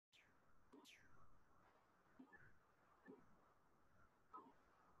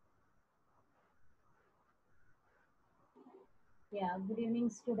Yeah, good evening,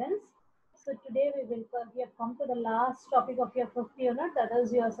 students. So today we have come to the last topic of your fifth unit, that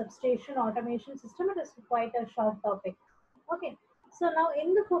is your substation automation system. It is quite a short topic. Okay. So now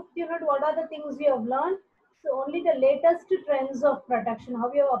in the fifth unit, what are the things we have learned? So only the latest trends of protection,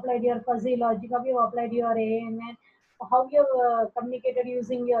 how you have applied your fuzzy logic, how you have applied your ANN, how you have communicated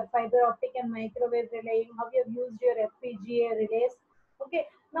using your fiber optic and microwave relaying, how you have used your FPGA relays. Okay.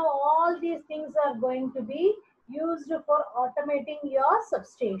 Now all these things are going to be used for automating your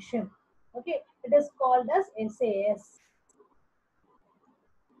substation. Okay, it is called as SAS.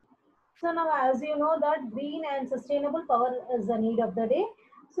 So now, as you know, that green and sustainable power is the need of the day.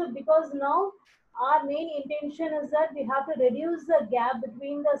 So because now our main intention is that we have to reduce the gap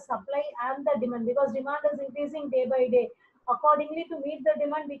between the supply and the demand, because demand is increasing day by day. Accordingly, to meet the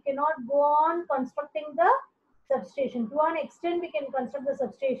demand, we cannot go on constructing the substation. To an extent, we can construct the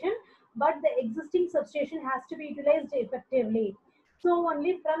substation, but the existing substation has to be utilized effectively. So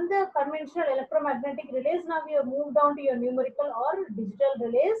only from the conventional electromagnetic relays, now we have moved on to your numerical or digital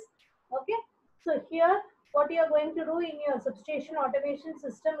relays. Okay, so here what you are going to do in your substation automation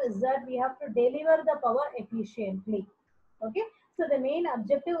system is that we have to deliver the power efficiently. Okay, so the main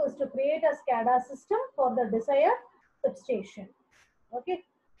objective is to create a SCADA system for the desired substation. Okay,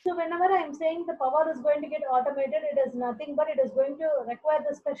 so whenever I am saying the power is going to get automated, it is nothing but it is going to require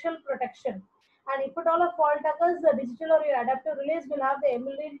the special protection. And if at all a fault occurs, the digital or your adaptive relays will have the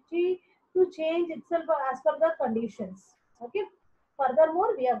ability to change itself as per the conditions. Okay.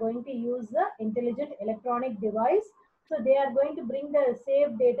 Furthermore, we are going to use the intelligent electronic device. So they are going to bring the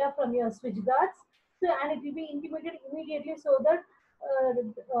saved data from your switch guards. So and it will be intimated immediately so that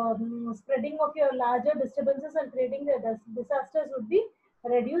spreading of your larger disturbances and creating the disasters would be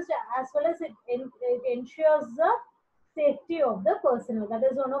reduced, as well as it ensures the safety of the personnel. That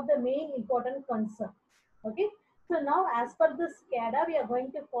is one of the main important concern. Okay. So now as per the SCADA, we are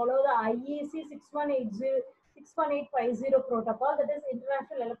going to follow the IEC 61850 protocol, that is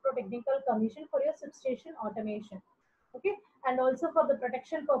International Electrotechnical Commission for your substation automation. Okay. And also for the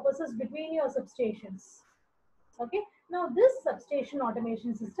protection purposes between your substations. Okay. Now this substation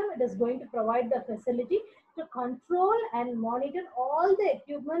automation system, it is going to provide the facility to control and monitor all the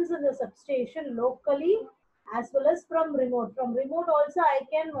equipments in the substation locally as well as from remote. From remote also I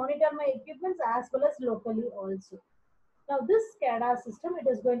can monitor my equipments as well as locally also. Now this SCADA system, it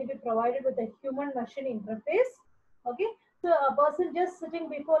is going to be provided with a human machine interface. Okay. So a person just sitting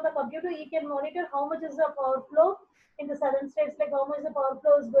before the computer, he can monitor how much is the power flow in the southern states, like how much the power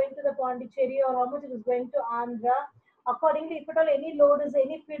flow is going to the Pondicherry or how much it is going to Andhra. Accordingly, if at all any load is,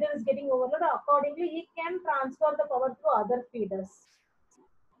 any feeder is getting overloaded, accordingly he can transfer the power to other feeders.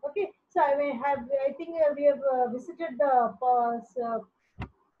 Okay. So I think we have visited the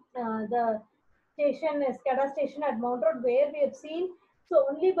station, SCADA station at Mount Road, where we have seen. So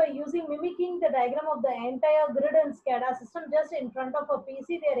only by using mimicking the diagram of the entire grid and SCADA system just in front of a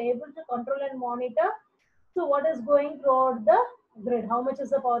PC, they are able to control and monitor. So what is going throughout the grid? How much is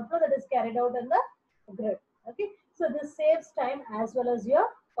the power flow that is carried out in the grid? Okay. So this saves time as well as your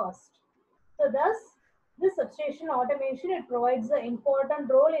cost. So thus, this substation automation, it provides the important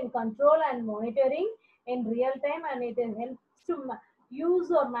role in control and monitoring in real time, and it helps to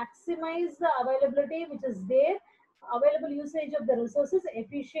use or maximize the availability which is there, available usage of the resources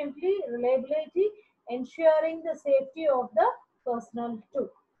efficiently, reliability, ensuring the safety of the personnel too.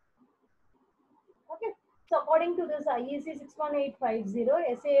 Okay. So according to this IEC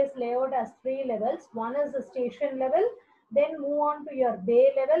 61850, SAS layout has three levels. One is the station level, then move on to your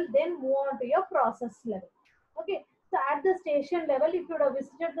bay level, then move on to your process level. Okay. So at the station level, if you would have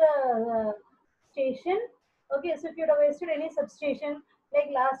visited the station, okay, so if you would have visited any substation, like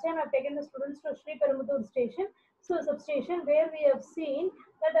last time I've taken the students to Sri Perumbudur station. So substation where we have seen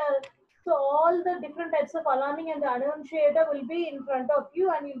that so all the different types of alarming and the annunciator will be in front of you,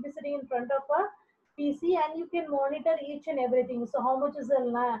 and you'll be sitting in front of a PC, and you can monitor each and everything. So how much is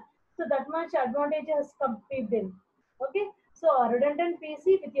the so that much advantage has come in. Okay. So a redundant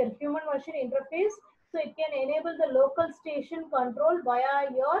PC with your human machine interface, so it can enable the local station control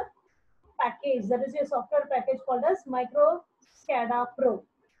via your package, that is your software package called as Micro SCADA Pro.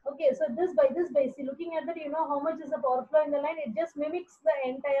 Okay, so by looking at that, you know how much is the power flow in the line. It just mimics the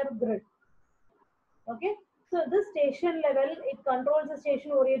entire grid. Okay, so this station level, it controls the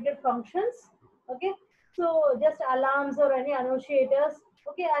station oriented functions. Okay, so just alarms or any annunciators.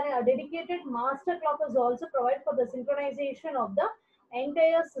 Okay, and a dedicated master clock is also provided for the synchronization of the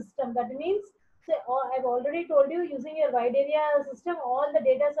entire system. That means, say, I've already told you, using your wide area system, all the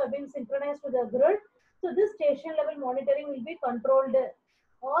data are being synchronized to the grid. So this station level monitoring will be controlled,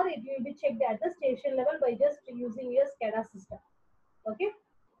 or it will be checked at the station level by just using your SCADA system. Okay.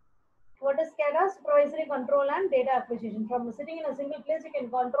 What is SCADA? Supervisory control and data acquisition. From sitting in a single place, you can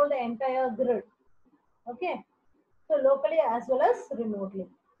control the entire grid. Okay. So locally as well as remotely.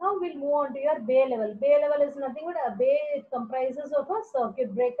 Now we'll move on to your bay level. Bay level is nothing but a bay. It comprises of a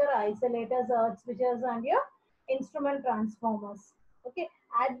circuit breaker, isolators, earth switches, and your instrument transformers. Okay,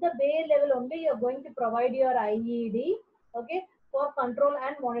 at the bay level only you're going to provide your IED. Okay, for control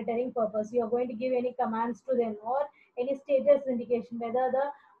and monitoring purpose. You're going to give any commands to them or any status indication whether the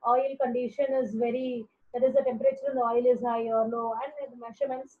oil condition is very, that is the temperature in the oil is high or low, and the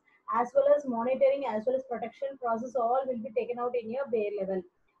measurements as well as monitoring as well as protection process all will be taken out in your bay level.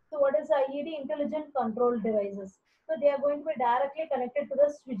 So what is IED? Intelligent control devices. So they are going to be directly connected to the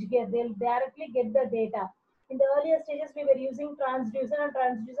switchgear. They'll directly get the data. In the earlier stages, we were using transducer, and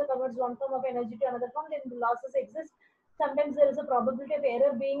transducer converts one form of energy to another form. Then the losses exist. Sometimes there is a probability of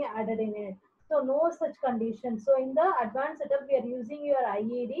error being added in it. So no such condition. So in the advanced setup, we are using your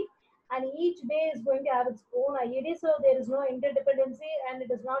IED, and each bay is going to have its own IED, so there is no interdependency and it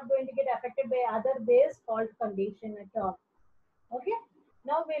is not going to get affected by other bays fault condition at all. Okay,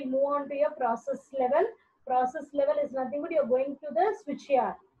 now we'll move on to your process level. Process level is nothing but you're going to the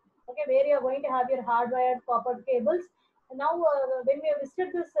switchyard, okay, where you're going to have your hardwired copper cables. Now when we have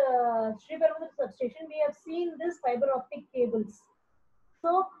visited this Sri Perumbudur substation, we have seen this fiber optic cables.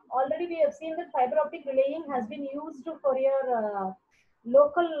 So already we have seen that fiber optic relaying has been used for your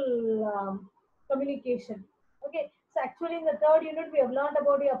local communication. Okay, so actually in the third unit we have learned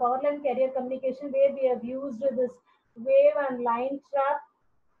about your power line carrier communication, where we have used this wave and line trap.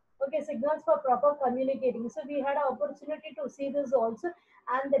 Okay, signals for proper communicating. So we had an opportunity to see this also,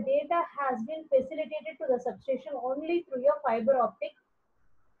 and the data has been facilitated to the substation only through your fiber optic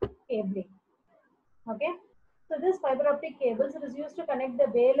cabling. Okay, so this fiber optic cables, it is used to connect the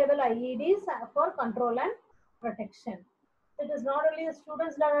bay level IEDs for control and protection. So it is not only the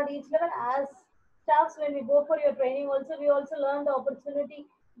students learn at each level, as staffs when we go for your training also, we also learn the opportunity,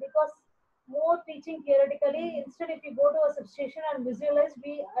 because more teaching theoretically, instead if you go to a substation and visualize,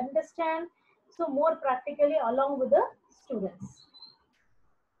 we understand so more practically along with the students.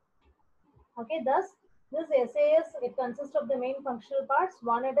 Okay, thus this SAS, it consists of the main functional parts.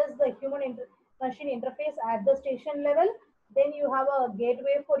 One, it is the machine interface at the station level. Then you have a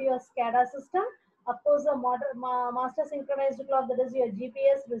gateway for your SCADA system. Of course, the master synchronized clock, that is your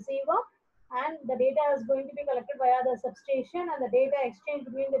GPS receiver, and the data is going to be collected via the substation, and the data exchange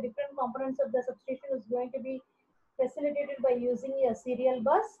between the different components of the substation is going to be facilitated by using a serial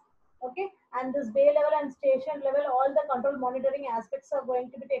bus. Okay, and this bay level and station level, all the control monitoring aspects are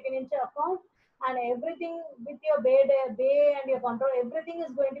going to be taken into account, and everything with your bay and your control, everything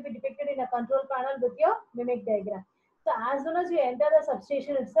is going to be depicted in a control panel with your mimic diagram. So as soon as you enter the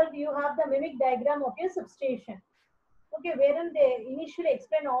substation itself, you have the mimic diagram of your substation. Okay, wherein they initially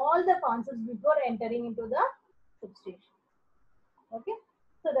explain all the concepts before entering into the substation. Okay,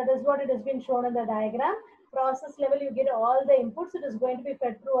 so that is what it has been shown in the diagram. Process level, you get all the inputs. It is going to be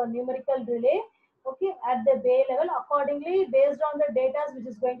fed through a numerical relay. Okay, at the bay level, accordingly based on the data which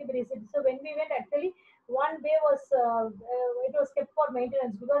is going to be received. So when we went, actually one bay was it was kept for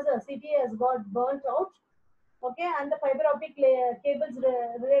maintenance because the city has got burnt out. Okay, and the fiber optic cables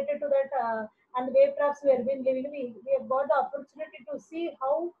related to that, and the wave traps were been living. We have got the opportunity to see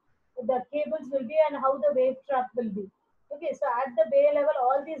how the cables will be and how the wave trap will be. Okay, so at the bay level,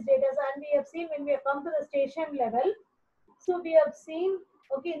 all these data, and we have seen when we have come to the station level, so we have seen,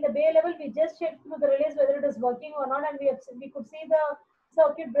 okay, in the bay level, we just checked through the relays whether it is working or not, and we could see the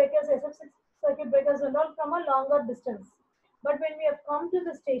circuit breakers, SF6 circuit breakers and all from a longer distance. But when we have come to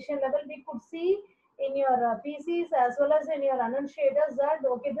the station level, we could see in your PCs as well as in your annunciators that,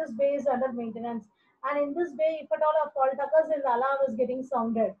 okay, this bay is under maintenance. And in this bay, if at all a fault occurs, then the alarm is getting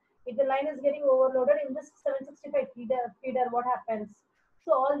sounded. If the line is getting overloaded in this 765 feeder, what happens?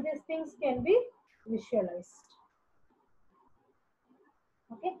 So all these things can be visualized.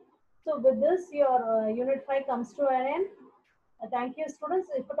 Okay. So with this, your unit 5 comes to an end. Thank you, students.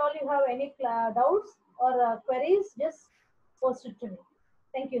 If at all you have any doubts or queries, just post it to me.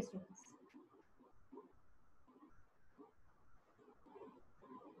 Thank you, students.